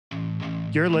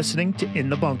You're listening to In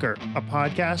the Bunker, a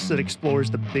podcast that explores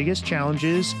the biggest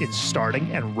challenges in starting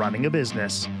and running a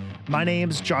business. My name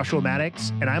is Joshua Maddox,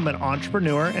 and I'm an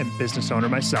entrepreneur and business owner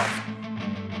myself.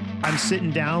 I'm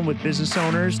sitting down with business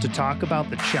owners to talk about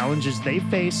the challenges they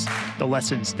face, the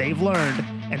lessons they've learned,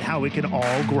 and how we can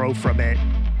all grow from it.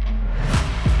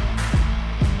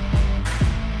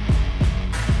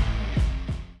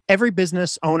 Every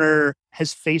business owner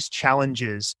has faced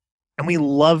challenges, and we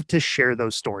love to share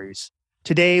those stories.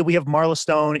 Today, we have Marla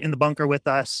Stone in the bunker with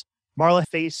us. Marla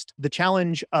faced the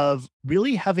challenge of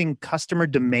really having customer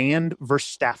demand versus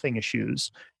staffing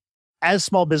issues. As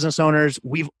small business owners,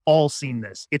 we've all seen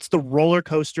this. It's the roller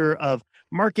coaster of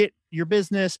market your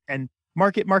business and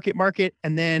market.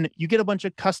 And then you get a bunch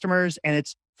of customers and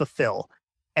it's fulfill.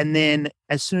 And then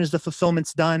as soon as the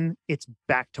fulfillment's done, it's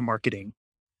back to marketing.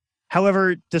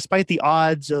 However, despite the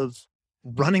odds of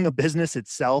running a business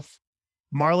itself,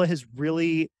 Marla has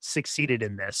really succeeded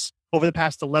in this. Over the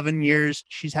past 11 years,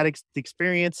 she's had the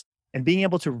experience and being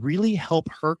able to really help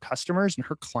her customers and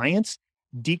her clients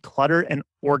declutter and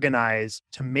organize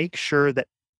to make sure that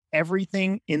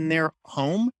everything in their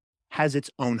home has its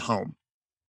own home.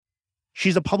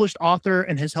 She's a published author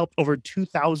and has helped over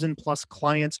 2,000 plus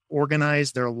clients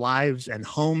organize their lives and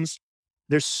homes.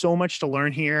 There's so much to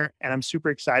learn here, and I'm super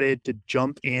excited to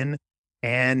jump in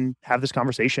and have this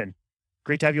conversation.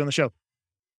 Great to have you on the show.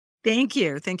 Thank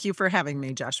you. Thank you for having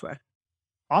me, Joshua.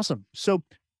 Awesome. So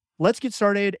let's get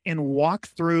started and walk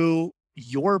through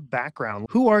your background.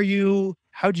 Who are you?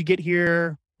 How'd you get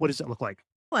here? What does it look like?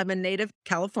 Well, I'm a native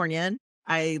Californian.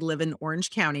 I live in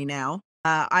Orange County now.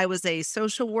 I was a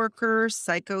social worker,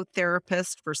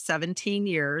 psychotherapist for 17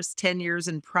 years, 10 years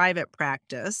in private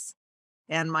practice.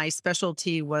 And my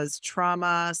specialty was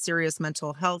trauma, serious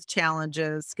mental health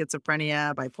challenges,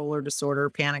 schizophrenia, bipolar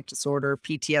disorder, panic disorder,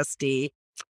 PTSD.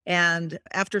 And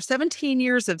after 17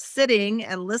 years of sitting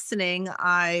and listening,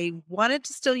 I wanted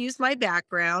to still use my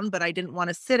background, but I didn't want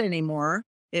to sit anymore.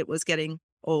 It was getting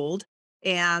old.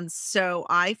 And so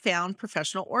I found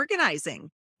professional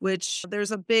organizing, which there's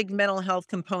a big mental health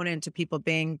component to people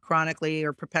being chronically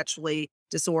or perpetually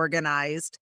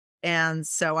disorganized. And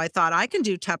so I thought I can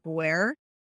do Tupperware.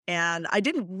 And I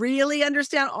didn't really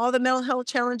understand all the mental health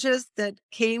challenges that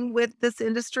came with this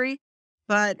industry,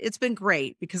 but it's been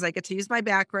great because I get to use my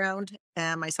background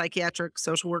and my psychiatric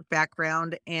social work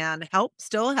background and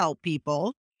still help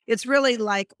people. It's really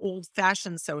like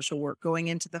old-fashioned social work, going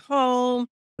into the home,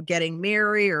 getting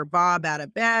Mary or Bob out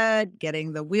of bed,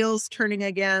 getting the wheels turning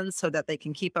again so that they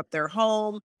can keep up their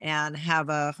home and have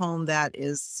a home that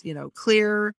is,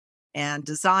 clear and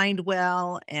designed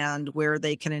well and where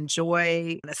they can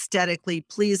enjoy an aesthetically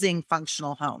pleasing,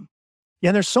 functional home. Yeah,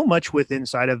 and there's so much with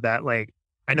inside of that. Like,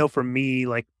 I know for me,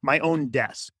 like my own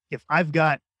desk, if I've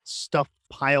got stuff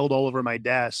piled all over my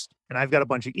desk and I've got a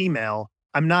bunch of email,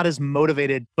 I'm not as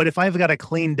motivated. But if I've got a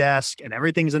clean desk and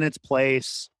everything's in its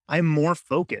place, I'm more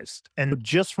focused. And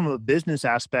just from a business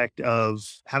aspect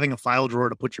of having a file drawer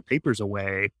to put your papers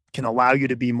away can allow you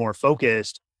to be more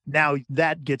focused. Now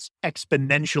that gets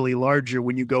exponentially larger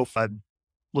when you go from a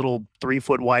little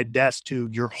 3-foot wide desk to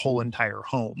your whole entire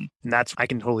home. And I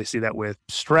can totally see that with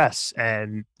stress.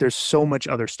 And there's so much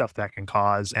other stuff that can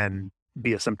cause and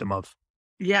be a symptom of.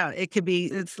 Yeah,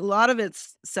 it's a lot of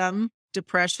it's some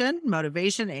depression,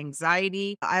 motivation,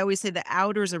 anxiety. I always say the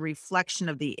outer is a reflection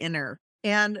of the inner.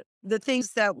 And the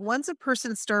things that once a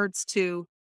person starts to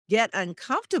get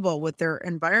uncomfortable with their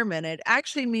environment, it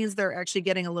actually means they're actually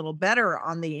getting a little better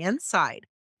on the inside.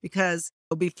 Because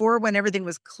before, when everything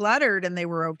was cluttered and they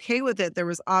were okay with it, there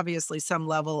was obviously some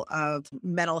level of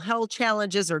mental health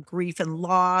challenges or grief and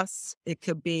loss. It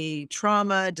could be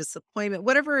trauma, disappointment,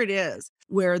 whatever it is,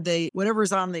 where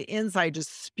whatever's on the inside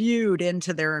just spewed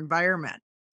into their environment.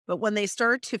 But when they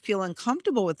start to feel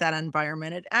uncomfortable with that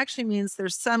environment, it actually means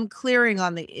there's some clearing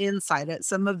on the inside.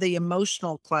 Some of the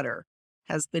emotional clutter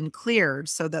has been cleared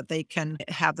so that they can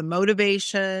have the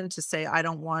motivation to say, I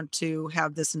don't want to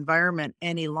have this environment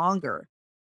any longer.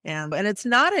 And it's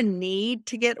not a need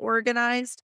to get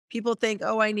organized. People think,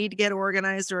 oh, I need to get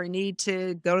organized, or I need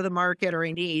to go to the market, or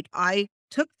I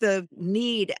took the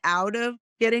need out of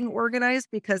getting organized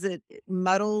because it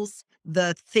muddles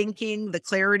the thinking, the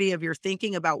clarity of your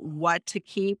thinking about what to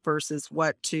keep versus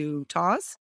what to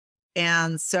toss.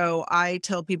 And so I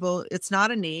tell people it's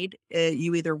not a need.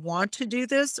 You either want to do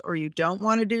this or you don't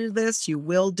want to do this. You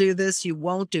will do this. You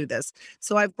won't do this.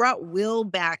 So I've brought will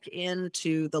back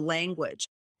into the language.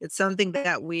 It's something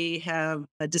that we have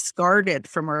discarded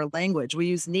from our language. We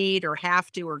use need or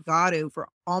have to or got to for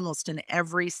almost in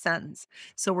every sentence.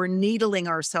 So we're needling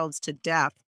ourselves to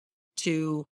death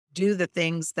to do the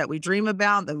things that we dream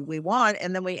about, that we want,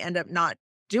 and then we end up not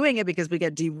doing it because we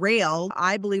get derailed.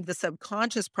 I believe the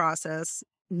subconscious process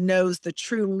knows the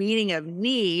true meaning of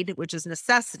need, which is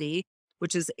necessity,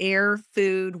 which is air,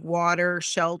 food, water,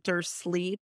 shelter,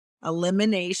 sleep,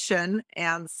 elimination,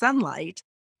 and sunlight,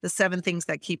 the 7 things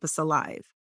that keep us alive.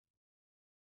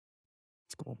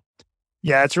 It's cool.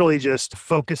 Yeah, it's really just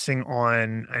focusing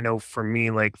on, I know for me,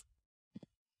 like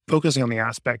focusing on the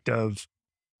aspect of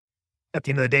at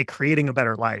the end of the day, creating a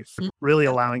better life, Mm, really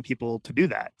yeah, allowing people to do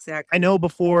that. I exactly. know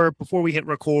before we hit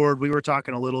record, we were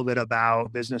talking a little bit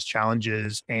about business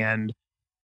challenges and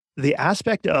the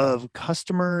aspect of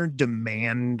customer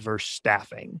demand versus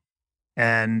staffing.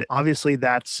 And obviously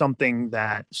that's something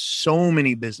that so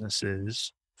many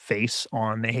businesses face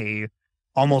on a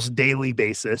almost daily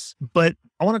basis. But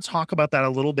I want to talk about that a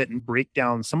little bit and break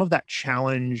down some of that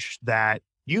challenge that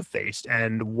you faced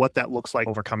and what that looks like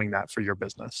overcoming that for your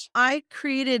business. I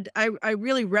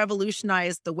really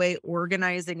revolutionized the way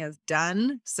organizing is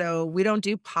done. So we don't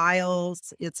do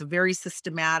piles. It's very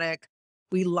systematic.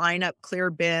 We line up clear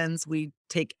bins. We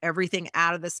take everything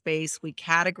out of the space. We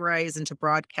categorize into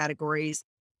broad categories.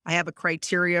 I have a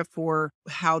criteria for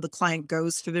how the client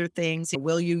goes through their things.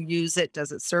 Will you use it?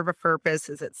 Does it serve a purpose?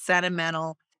 Is it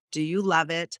sentimental? Do you love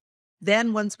it?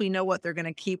 Then once we know what they're going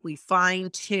to keep, we fine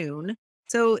tune.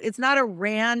 So it's not a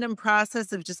random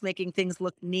process of just making things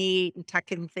look neat and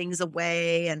tucking things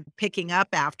away and picking up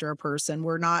after a person.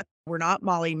 We're not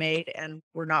Molly Maid and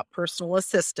we're not personal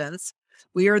assistants.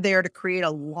 We are there to create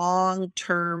a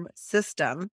long-term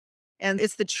system. And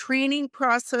it's the training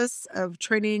process of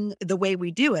training the way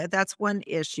we do it. That's one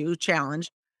issue,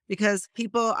 challenge, because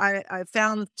I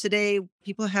found today,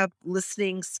 people have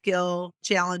listening skill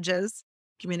challenges,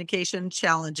 communication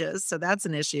challenges. So that's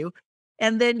an issue.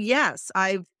 And then, yes,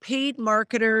 I've paid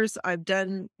marketers. I've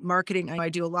done marketing. I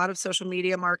do a lot of social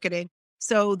media marketing.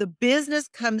 So the business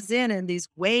comes in these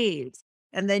waves.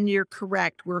 And then you're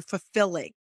correct, we're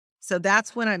fulfilling. So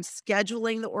that's when I'm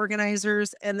scheduling the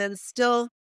organizers and then still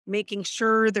making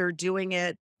sure they're doing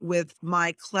it with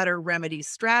my clutter remedy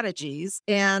strategies.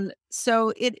 And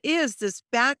so it is this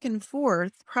back and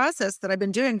forth process that I've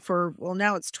been doing for, well,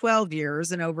 now it's 12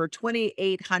 years and over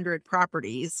 2,800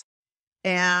 properties.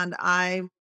 And I'm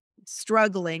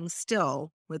struggling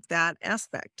still with that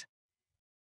aspect.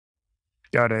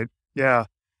 Got it. Yeah.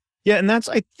 Yeah. And that's,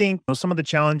 I think, some of the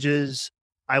challenges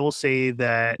I will say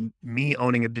that me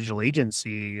owning a digital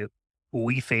agency,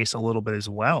 we face a little bit as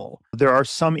well. There are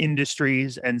some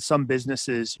industries and some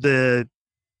businesses,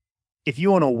 if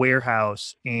you own a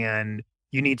warehouse and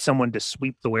you need someone to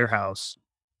sweep the warehouse,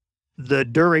 the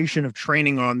duration of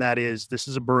training on that is this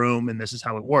is a broom and this is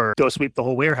how it works. Go sweep the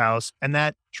whole warehouse. And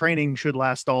that training should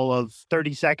last all of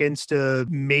 30 seconds to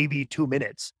maybe 2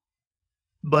 minutes.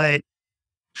 But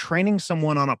training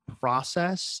someone on a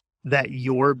process that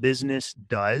your business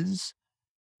does,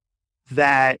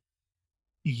 that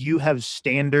you have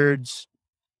standards,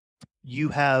 you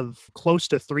have close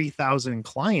to 3,000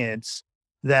 clients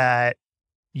that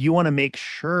you want to make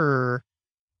sure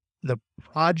the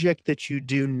project that you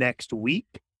do next week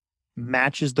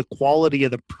matches the quality of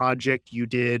the project you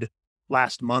did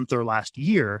last month or last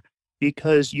year,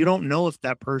 because you don't know if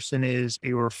that person is a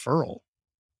referral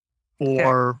Okay.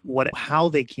 or how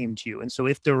they came to you. And so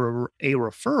if they're a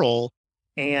referral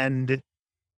and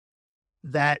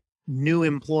that new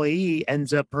employee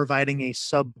ends up providing a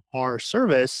subpar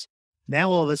service, now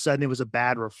all of a sudden it was a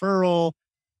bad referral,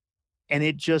 and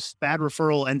bad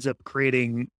referral ends up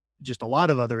creating just a lot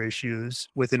of other issues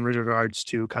within regards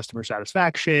to customer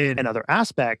satisfaction and other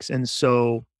aspects. And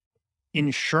so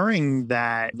ensuring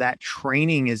that that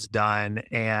training is done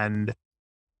and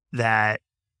that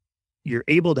you're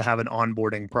able to have an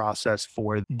onboarding process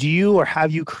do you or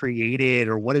have you created,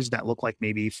 or what does that look like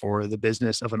maybe for the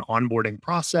business of an onboarding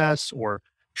process or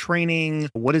training?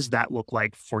 What does that look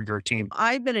like for your team?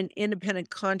 I've been an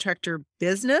independent contractor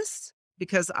business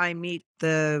because I meet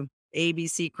the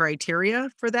ABC criteria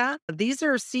for that. These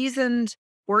are seasoned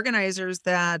organizers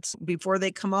that before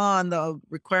they come on, the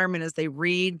requirement is they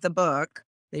read the book.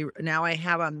 Now I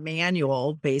have a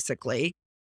manual basically.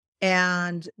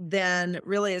 And then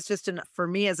really it's just for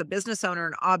me as a business owner,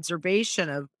 an observation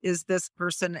of, is this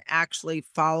person actually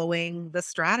following the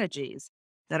strategies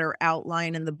that are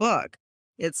outlined in the book?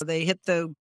 They hit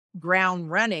the ground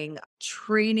running.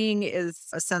 Training is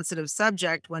a sensitive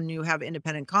subject when you have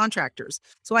independent contractors.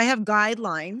 So I have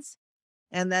guidelines,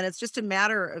 and then it's just a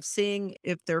matter of seeing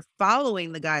if they're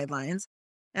following the guidelines.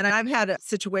 And I've had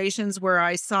situations where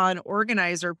I saw an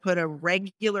organizer put a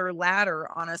regular ladder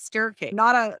on a staircase,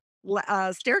 not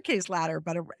a staircase ladder,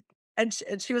 but and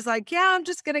she was like, "Yeah, I'm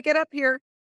just going to get up here."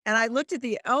 And I looked at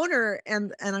the owner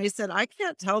and I said, I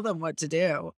can't tell them what to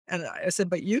do. And I said,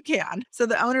 but you can. So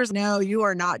the owners know you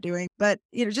are not doing, but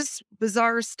just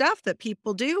bizarre stuff that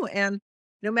people do. And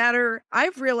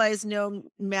I've realized no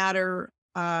matter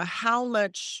how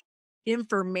much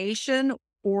information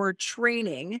or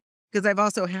training, because I've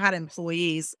also had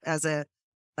employees as a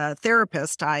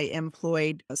therapist, I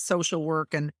employed social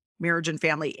work and marriage and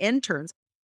family interns.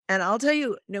 And I'll tell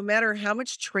you, no matter how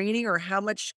much training or how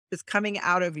much is coming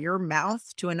out of your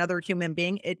mouth to another human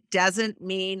being, it doesn't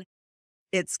mean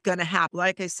it's going to happen.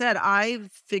 Like I said,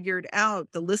 I've figured out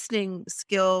the listening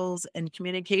skills and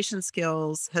communication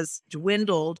skills has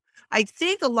dwindled. I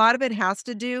think a lot of it has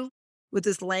to do with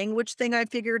this language thing I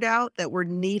figured out, that we're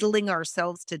needling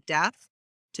ourselves to death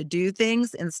to do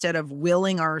things instead of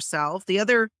willing ourselves. The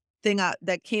other thing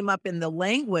that came up in the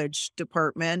language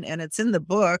department, and it's in the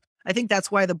book, I think that's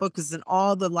why the book is in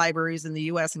all the libraries in the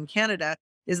US and Canada,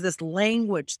 is this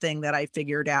language thing that I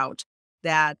figured out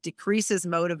that decreases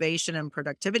motivation and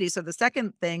productivity. So the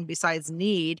second thing besides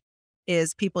need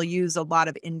is people use a lot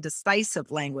of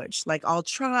indecisive language, like I'll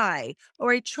try,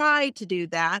 or I tried to do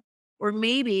that, or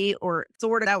maybe, or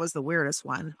sort of. That was the weirdest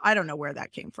one. I don't know where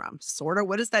that came from. Sort of,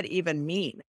 what does that even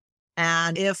mean?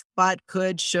 And if, but,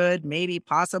 could, should, maybe,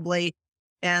 possibly.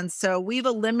 And so we've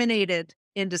eliminated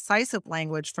indecisive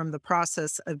language from the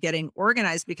process of getting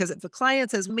organized, because if the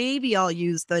client says, maybe I'll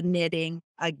use the knitting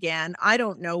again, I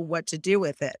don't know what to do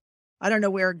with it. I don't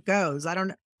know where it goes. I don't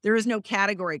know. There is no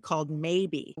category called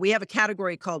maybe. We have a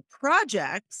category called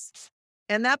projects.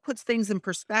 And that puts things in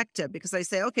perspective, because I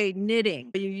say, okay,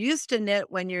 knitting. You used to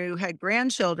knit when you had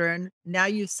grandchildren. Now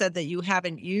you've said that you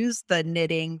haven't used the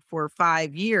knitting for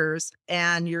 5 years,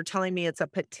 and you're telling me it's a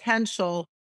potential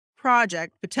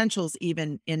project. Potential is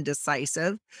even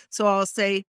indecisive. So I'll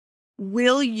say,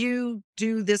 will you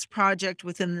do this project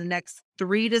within the next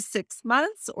 3 to 6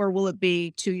 months, or will it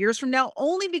be 2 years from now?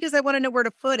 Only because I want to know where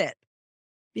to put it.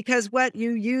 Because what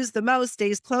you use the most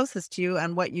stays closest to you,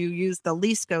 and what you use the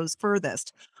least goes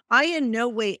furthest. I in no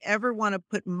way ever want to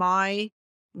put my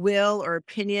will or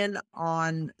opinion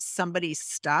on somebody's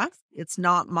stuff. It's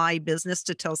not my business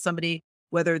to tell somebody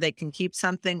whether they can keep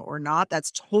something or not.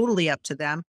 That's totally up to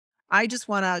them. I just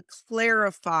want to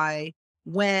clarify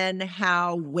when,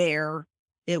 how, where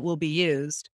it will be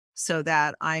used, so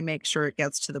that I make sure it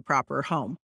gets to the proper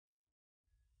home.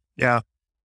 Yeah,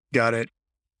 got it.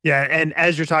 Yeah. And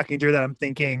as you're talking through that, I'm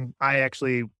thinking, my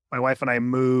wife and I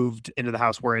moved into the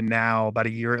house we're in now about a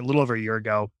little over a year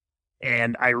ago.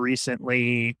 And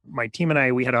my team and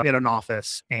I, we had an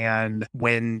office. And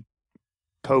when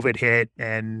COVID hit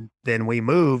and then we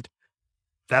moved,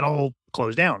 that all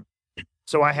closed down.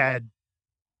 So I had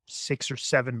 6 or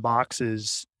 7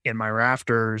 boxes in my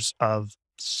rafters of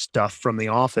stuff from the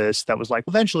office that was like,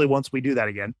 eventually, once we do that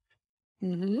again.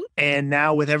 Mm-hmm. And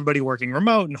now with everybody working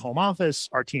remote and home office,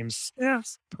 our team's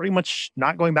pretty much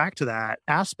not going back to that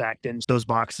aspect. And those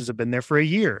boxes have been there for a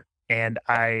year. And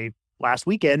I, last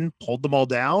weekend, pulled them all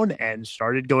down and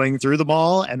started going through them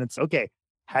all. And it's okay.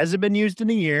 Has it been used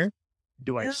in a year?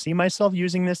 Do I see myself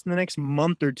using this in the next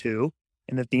month or two?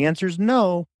 And if the answer is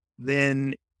no,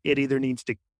 then it either needs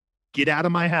to get out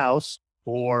of my house,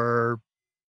 or,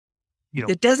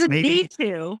 it doesn't maybe need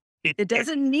to. It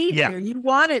doesn't need to. You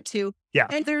want it to. Yeah.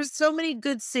 And there's so many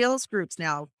good sales groups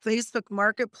now. Facebook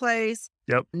Marketplace,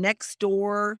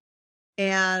 Nextdoor.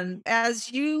 And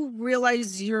as you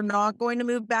realize you're not going to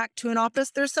move back to an office,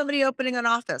 there's somebody opening an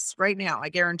office right now, I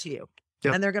guarantee you.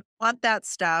 Yep. And they're going to want that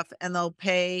stuff, and they'll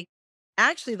pay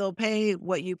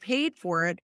what you paid for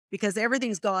it, because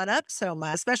everything's gone up so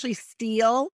much, especially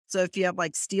steel. So if you have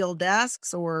like steel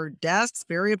desks or desks,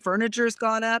 period, furniture's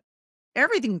gone up.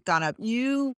 Everything's gone up.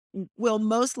 You will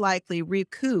most likely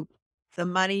recoup the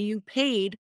money you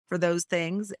paid for those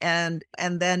things. And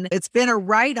then it's been a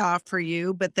write-off for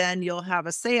you, but then you'll have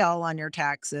a sale on your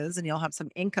taxes and you'll have some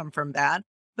income from that.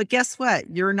 But guess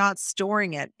what? You're not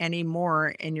storing it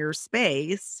anymore in your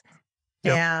space.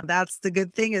 Yep. And that's the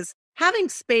good thing, is having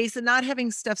space and not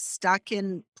having stuff stuck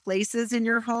in places in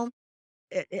your home.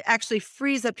 It actually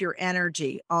frees up your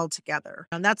energy altogether.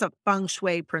 And that's a feng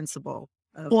shui principle.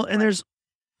 Well, and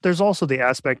there's also the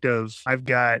aspect of, I've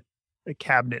got a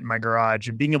cabinet in my garage,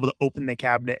 and being able to open the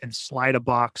cabinet and slide a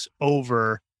box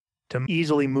over to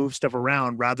easily move stuff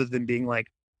around, rather than being like,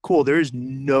 cool, there's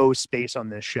no space on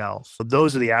this shelf. So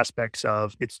those are the aspects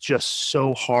of, it's just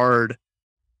so hard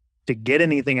to get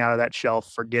anything out of that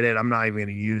shelf. Forget it. I'm not even going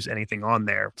to use anything on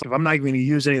there. If I'm not going to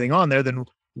use anything on there, then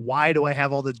why do I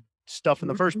have all the stuff in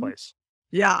the first place?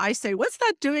 Yeah. I say, what's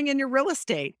that doing in your real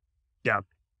estate? Yeah.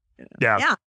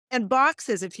 And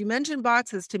boxes, if you mention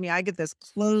boxes to me, I get this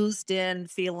closed in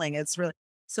feeling. It's really,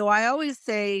 So I always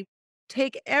say,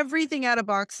 take everything out of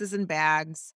boxes and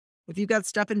bags. If you've got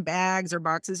stuff in bags or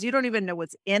boxes, you don't even know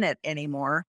what's in it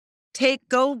anymore.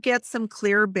 Go get some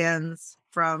clear bins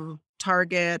from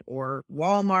Target or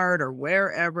Walmart or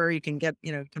wherever you can get,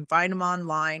 you can find them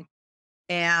online,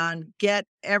 and get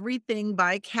everything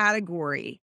by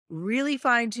category, really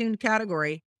fine-tuned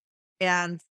category,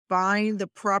 and find the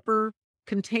proper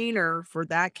container for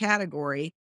that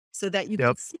category so that you can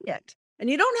Yep. see it. And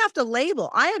you don't have to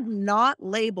label. I have not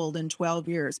labeled in 12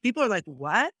 years. People are like,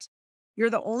 "What?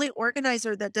 You're the only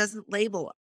organizer that doesn't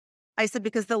label." I said,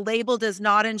 "Because the label does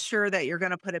not ensure that you're going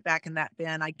to put it back in that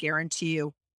bin, I guarantee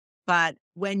you. But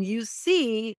when you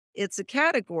see it's a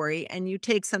category and you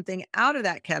take something out of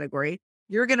that category,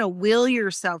 you're going to will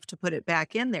yourself to put it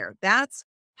back in there. That's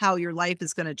how your life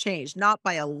is going to change, not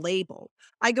by a label."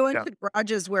 I go Yeah. into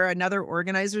garages where another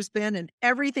organizer's been and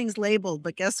everything's labeled,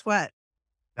 but guess what?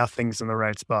 Nothing's in the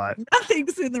right spot.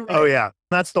 Nothing's in the Oh, right. yeah.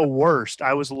 That's the worst.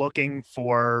 I was looking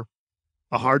for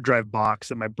a hard drive box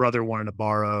that my brother wanted to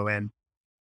borrow, and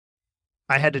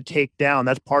I had to take down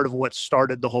that's part of what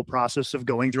started the whole process of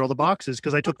going through all the boxes,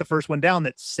 because I took the first one down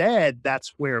that said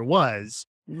that's where it was,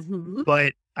 Mhm.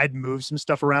 but I'd moved some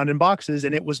stuff around in boxes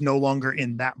and it was no longer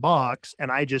in that box, and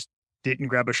I just didn't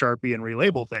grab a Sharpie and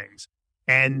relabel things.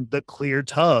 And the clear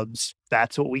tubs,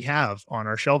 that's what we have on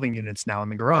our shelving units now in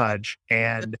the garage.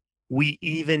 And we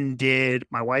even did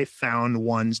my wife found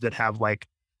ones that have like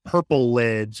purple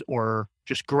lids or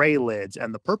just gray lids,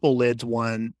 and the purple lids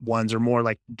ones are more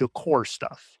like decor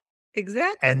stuff.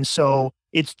 Exactly. And so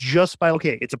it's just by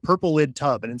okay, it's a purple lid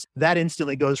tub, and that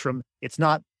instantly goes from it's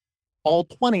not all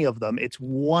 20 of them, it's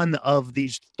one of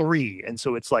these three. And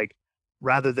so it's like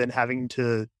rather than having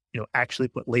to, actually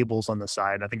put labels on the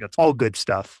side, I think that's all good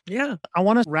stuff. Yeah. I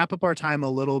want to wrap up our time a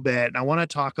little bit. And I want to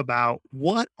talk about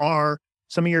what are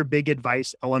some of your big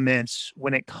advice elements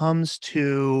when it comes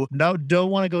to, no,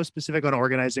 don't want to go specific on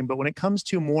organizing, but when it comes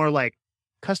to more like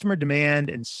customer demand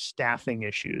and staffing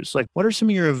issues, like what are some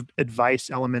of your advice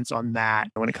elements on that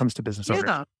when it comes to business owners?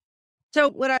 Yeah. So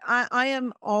what I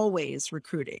am always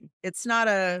recruiting. It's not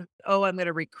oh, I'm going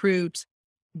to recruit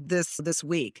this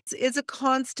week. It's a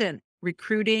constant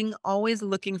recruiting, always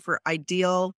looking for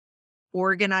ideal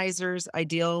organizers,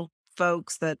 ideal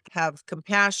folks that have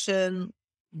compassion,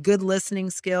 good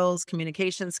listening skills,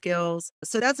 communication skills.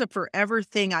 So that's a forever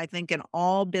thing, I think, in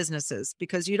all businesses,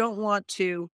 because you don't want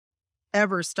to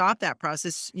ever stop that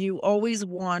process. You always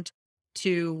want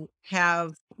to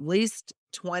have at least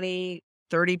 20,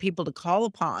 30 people to call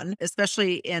upon,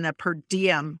 especially in a per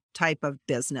diem type of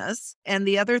business. And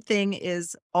the other thing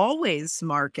is always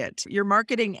market. You're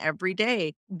marketing every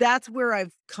day. That's where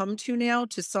I've come to now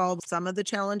to solve some of the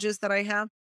challenges that I have.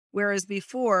 Whereas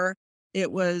before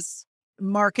it was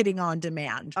marketing on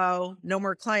demand. Oh, no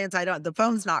more clients. The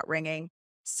phone's not ringing.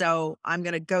 So I'm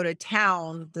going to go to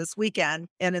town this weekend.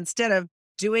 And instead of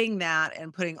doing that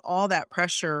and putting all that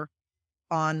pressure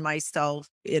on myself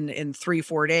in 3,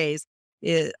 4 days,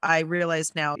 I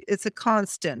realize now it's a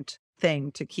constant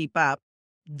thing to keep up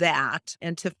that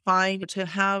and to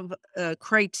have a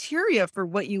criteria for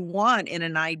what you want in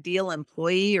an ideal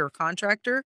employee or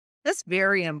contractor. That's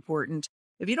very important.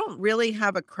 If you don't really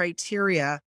have a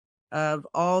criteria of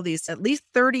all these, at least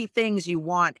 30 things you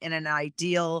want in an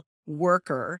ideal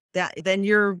worker, that then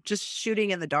you're just shooting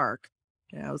in the dark.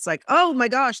 It's like, oh my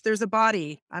gosh, there's a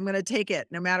body. I'm going to take it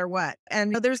no matter what.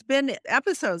 And there's been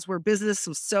episodes where business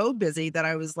was so busy that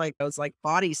I was like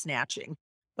body snatching,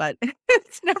 but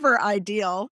it's never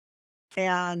ideal.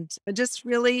 And just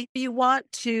really, you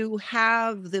want to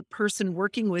have the person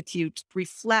working with you to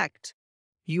reflect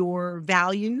your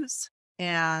values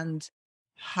and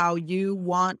how you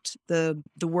want the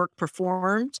work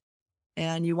performed,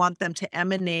 and you want them to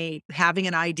emanate having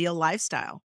an ideal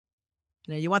lifestyle.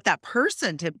 You want that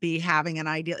person to be having an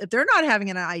ideal. If they're not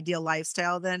having an ideal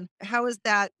lifestyle, then how is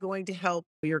that going to help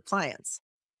your clients?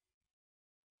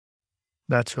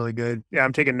 That's really good. Yeah,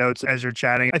 I'm taking notes as you're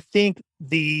chatting. I think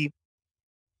the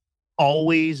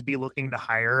always be looking to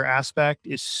hire aspect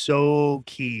is so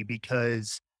key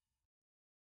because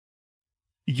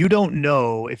you don't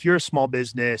know if you're a small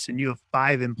business and you have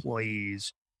 5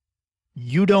 employees,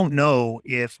 you don't know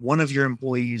if one of your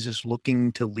employees is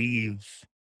looking to leave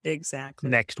Exactly.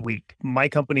 next week. My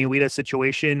company, we had a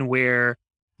situation where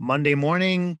Monday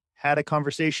morning had a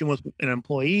conversation with an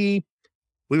employee.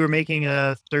 We were making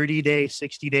a 30-day,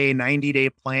 60-day,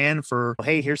 90-day plan for,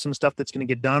 hey, here's some stuff that's going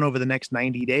to get done over the next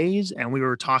 90 days. And we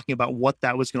were talking about what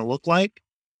that was going to look like.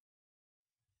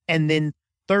 And then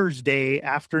Thursday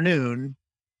afternoon,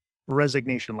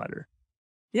 resignation letter.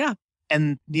 Yeah.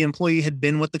 And the employee had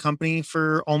been with the company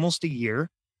for almost a year.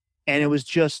 And it was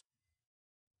just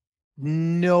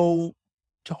no,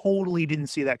 totally didn't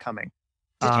see that coming.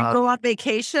 Did you go on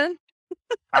vacation?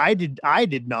 I did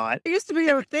not. It used to be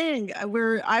a thing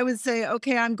where I would say,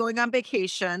 okay, I'm going on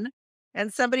vacation.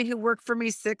 And somebody who worked for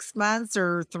me 6 months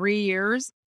or 3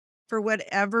 years, for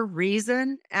whatever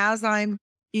reason, as I'm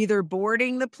either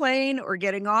boarding the plane or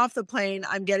getting off the plane,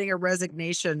 I'm getting a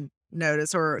resignation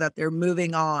notice or that they're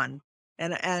moving on.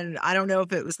 And I don't know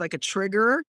if it was like a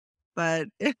trigger, but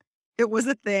it was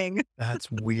a thing. That's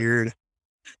weird.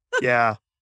 Yeah.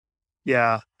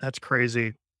 Yeah. That's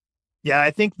crazy. Yeah.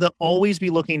 I think the always be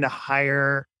looking to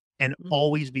hire and Mhm.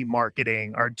 always be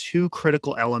marketing are two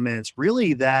critical elements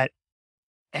really that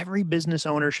every business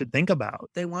owner should think about.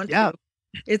 They want Yeah. to.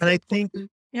 It's And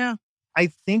important. Yeah. I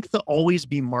think the always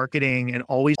be marketing and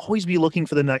always be looking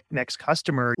for the next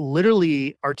customer.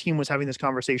 Literally, our team was having this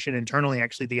conversation internally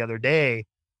actually the other day.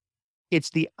 It's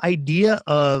the idea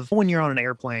of when you're on an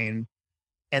airplane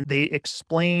and they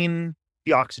explain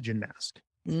the oxygen mask.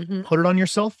 Hmm. Put it on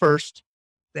yourself first,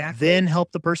 Exactly. then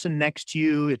help the person next to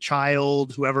you, a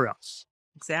child, whoever else.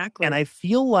 Exactly. And I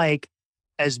feel like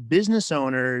as business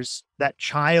owners, that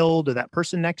child or that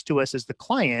person next to us is the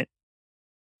client.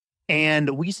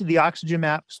 And we see the oxygen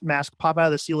mask pop out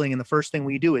of the ceiling. And the first thing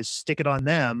we do is stick it on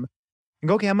them and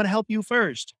go, okay, I'm going to help you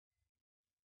first.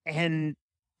 And,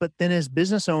 but then as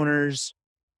business owners,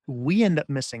 we end up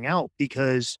missing out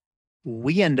because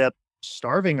we end up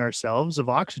starving ourselves of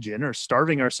oxygen or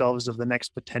starving ourselves of the next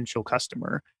potential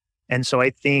customer. And so I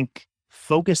think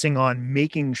focusing on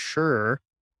making sure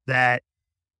that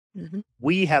Mhm.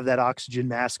 we have that oxygen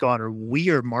mask on or we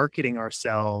are marketing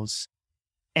ourselves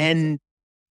and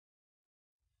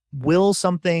will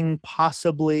something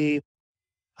possibly,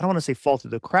 I don't want to say fall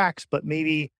through the cracks, but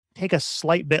maybe take a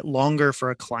slight bit longer for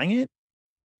a client?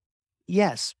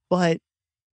 Yes, but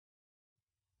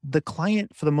the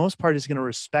client for the most part is going to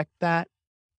respect that.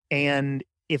 And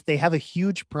if they have a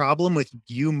huge problem with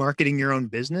you marketing your own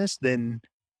business, then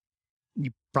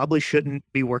you probably shouldn't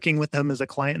be working with them as a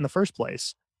client in the first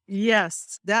place.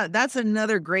 Yes, that's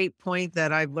another great point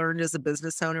that I've learned as a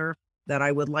business owner that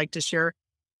I would like to share.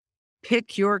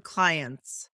 Pick your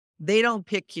clients. They don't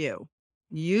pick you.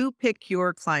 You pick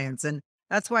your clients. And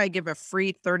that's why I give a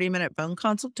free 30-minute phone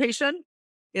consultation.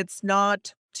 It's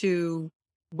not to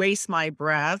waste my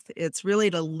breath, it's really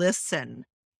to listen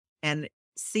and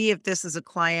see if this is a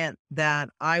client that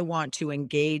I want to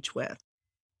engage with.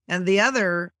 And the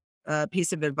other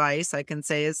piece of advice I can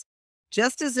say is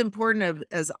just as important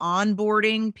as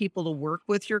onboarding people to work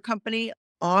with your company,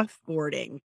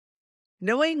 offboarding,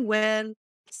 knowing when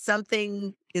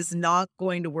something is not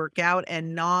going to work out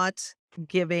and not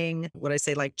giving what I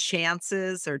say, like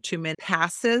chances or too many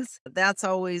passes. That's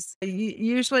always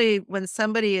usually when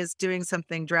somebody is doing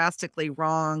something drastically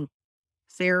wrong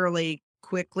fairly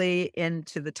quickly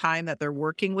into the time that they're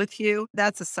working with you,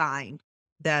 that's a sign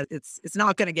that it's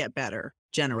not going to get better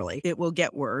generally. It will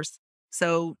get worse.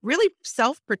 So really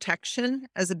self-protection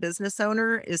as a business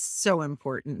owner is so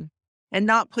important and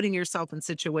not putting yourself in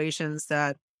situations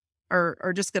that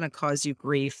are just going to cause you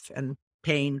grief and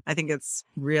pain. I think it's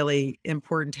really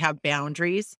important to have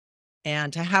boundaries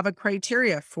and to have a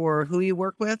criteria for who you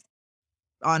work with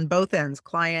on both ends,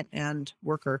 client and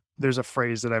worker. There's a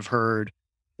phrase that I've heard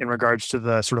in regards to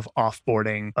the sort of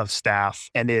offboarding of staff,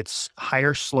 and it's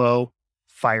hire slow,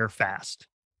 fire fast.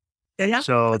 Yeah.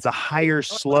 So That's the hire I love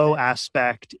slow it.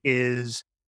 aspect is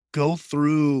go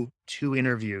through 2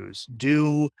 interviews,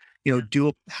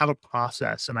 have a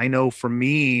process. And I know for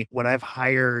me, when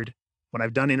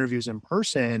I've done interviews in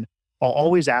person, I'll Mhm.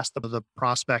 always ask the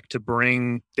prospect to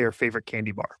bring their favorite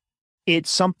candy bar. It's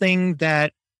something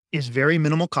that is very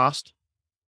minimal cost.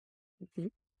 Mhm.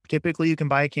 Typically, you can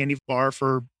buy a candy bar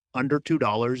for under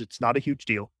 $2. It's not a huge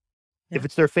deal. If Yeah.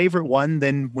 it's their favorite one,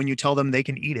 then when you tell them they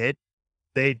can eat it,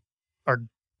 they are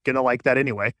gonna like that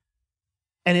anyway.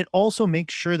 And it also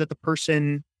makes sure that the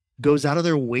person goes out of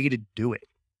their way to do it.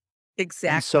 And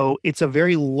Exactly. so it's a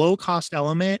very low cost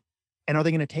element. And are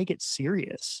they going to take it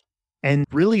serious? And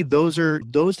really, those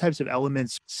types of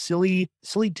elements, silly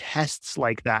tests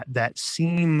like that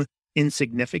seem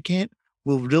insignificant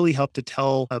will really help to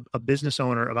tell a business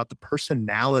owner about the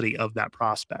personality of that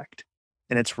prospect.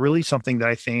 And it's really something that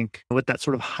I think with that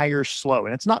sort of hire slow,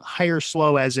 and it's not hire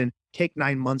slow as in take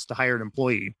 9 months to hire an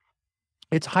employee.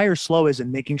 It's hire slow as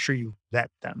in making sure you vet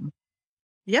them.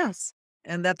 Yes.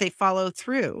 And that they follow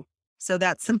through. So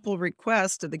that simple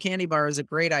request of the candy bar is a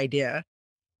great idea.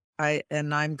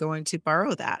 I'm going to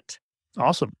borrow that.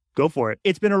 Awesome. Go for it.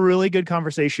 It's been a really good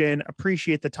conversation.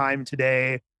 Appreciate the time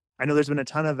today. I know there's been a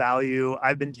ton of value.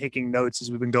 I've been taking notes as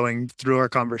we've been going through our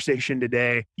conversation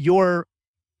today. Your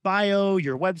bio,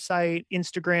 your website,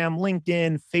 Instagram,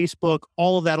 LinkedIn, Facebook,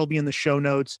 all of that will be in the show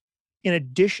notes. In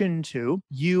addition to,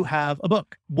 you have a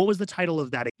book. What was the title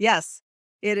of that? Yes,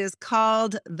 it is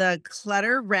called The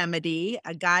Clutter Remedy,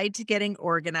 A Guide to Getting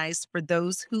Organized for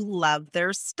Those Who Love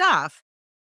Their Stuff.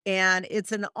 And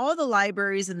it's in all the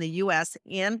libraries in the US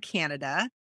and Canada.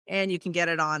 And you can get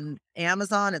it on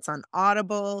Amazon. It's on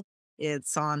Audible.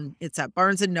 It's at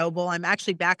Barnes and Noble. I'm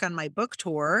actually back on my book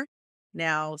tour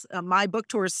now. My book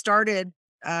tour started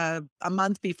a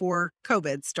month before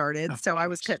COVID started. So I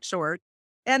was cut short.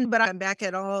 But I'm back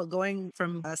at all going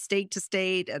from state to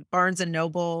state at Barnes and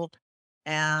Noble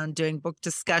and doing book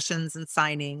discussions and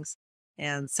signings.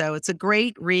 And so it's a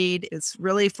great read. It's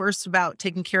really first about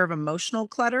taking care of emotional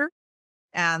clutter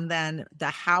and then the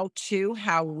how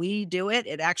we do it.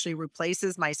 It actually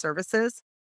replaces my services.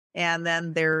 And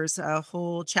then there's a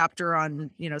whole chapter on,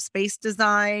 space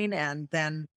design and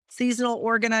then seasonal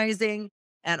organizing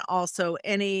and also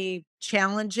any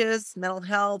challenges, mental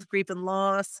health, grief and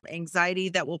loss, anxiety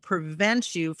that will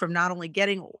prevent you from not only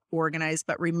getting organized,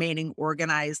 but remaining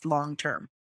organized long term.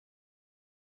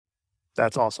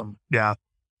 That's awesome. Yeah,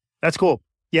 that's cool.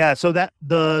 Yeah, so that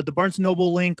the Barnes and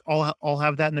Noble link, I'll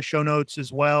have that in the show notes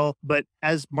as well. But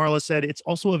as Marla said, it's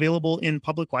also available in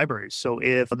public libraries. So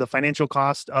if the financial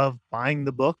cost of buying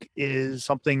the book is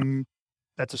something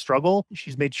that's a struggle,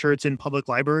 she's made sure it's in public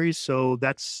libraries. So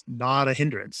that's not a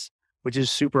hindrance, which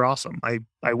is super awesome. I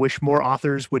wish more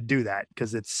authors would do that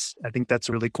because I think that's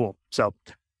really cool. So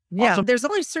yeah, awesome. There's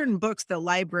only certain books the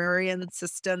librarians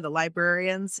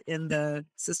in the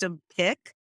system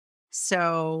pick.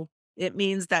 So it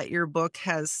means that your book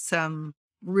has some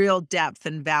real depth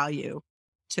and value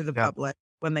to the public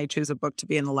when they choose a book to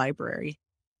be in the library.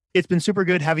 It's been super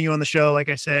good having you on the show, like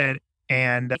I said.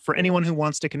 And for anyone who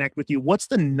wants to connect with you, what's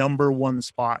the number one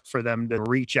spot for them to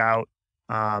reach out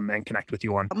and connect with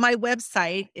you on? My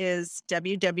website is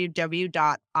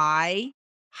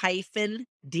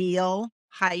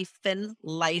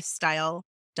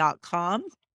www.i-deal-lifestyle.com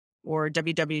or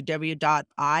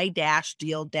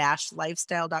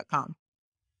www.i-deal-lifestyle.com.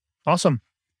 Awesome.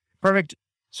 Perfect.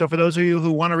 So for those of you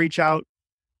who want to reach out,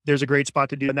 there's a great spot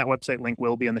to do, and that website link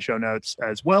will be in the show notes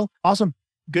as well. Awesome.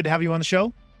 Good to have you on the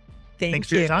show. Thanks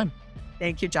for your time.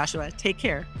 Thank you, Joshua. Take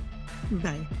care.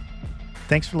 Bye.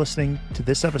 Thanks for listening to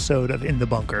this episode of In the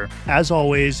Bunker. As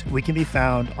always, we can be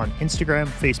found on Instagram,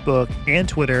 Facebook, and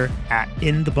Twitter at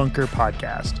In the Bunker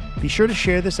Podcast. Be sure to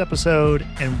share this episode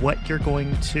and what you're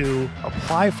going to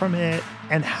apply from it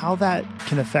and how that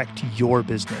can affect your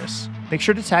business. Make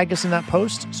sure to tag us in that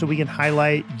post so we can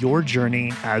highlight your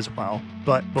journey as well.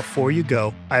 But before you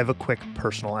go, I have a quick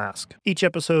personal ask. Each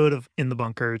episode of In the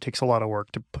Bunker takes a lot of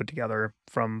work to put together,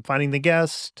 from finding the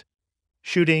guest,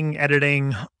 shooting,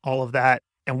 editing, all of that.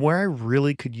 And where I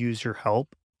really could use your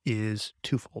help is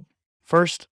twofold.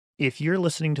 First, if you're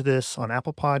listening to this on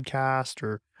Apple Podcast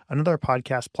or another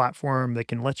podcast platform that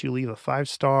can let you leave a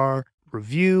 5-star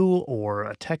review or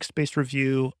a text-based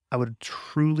review, I would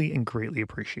truly and greatly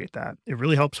appreciate that. It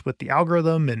really helps with the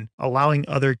algorithm and allowing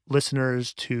other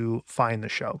listeners to find the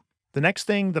show. The next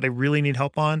thing that I really need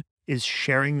help on is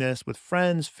sharing this with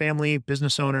friends, family,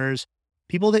 business owners,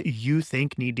 people that you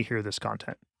think need to hear this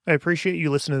content. I appreciate you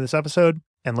listening to this episode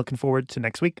and looking forward to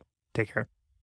next week. Take care.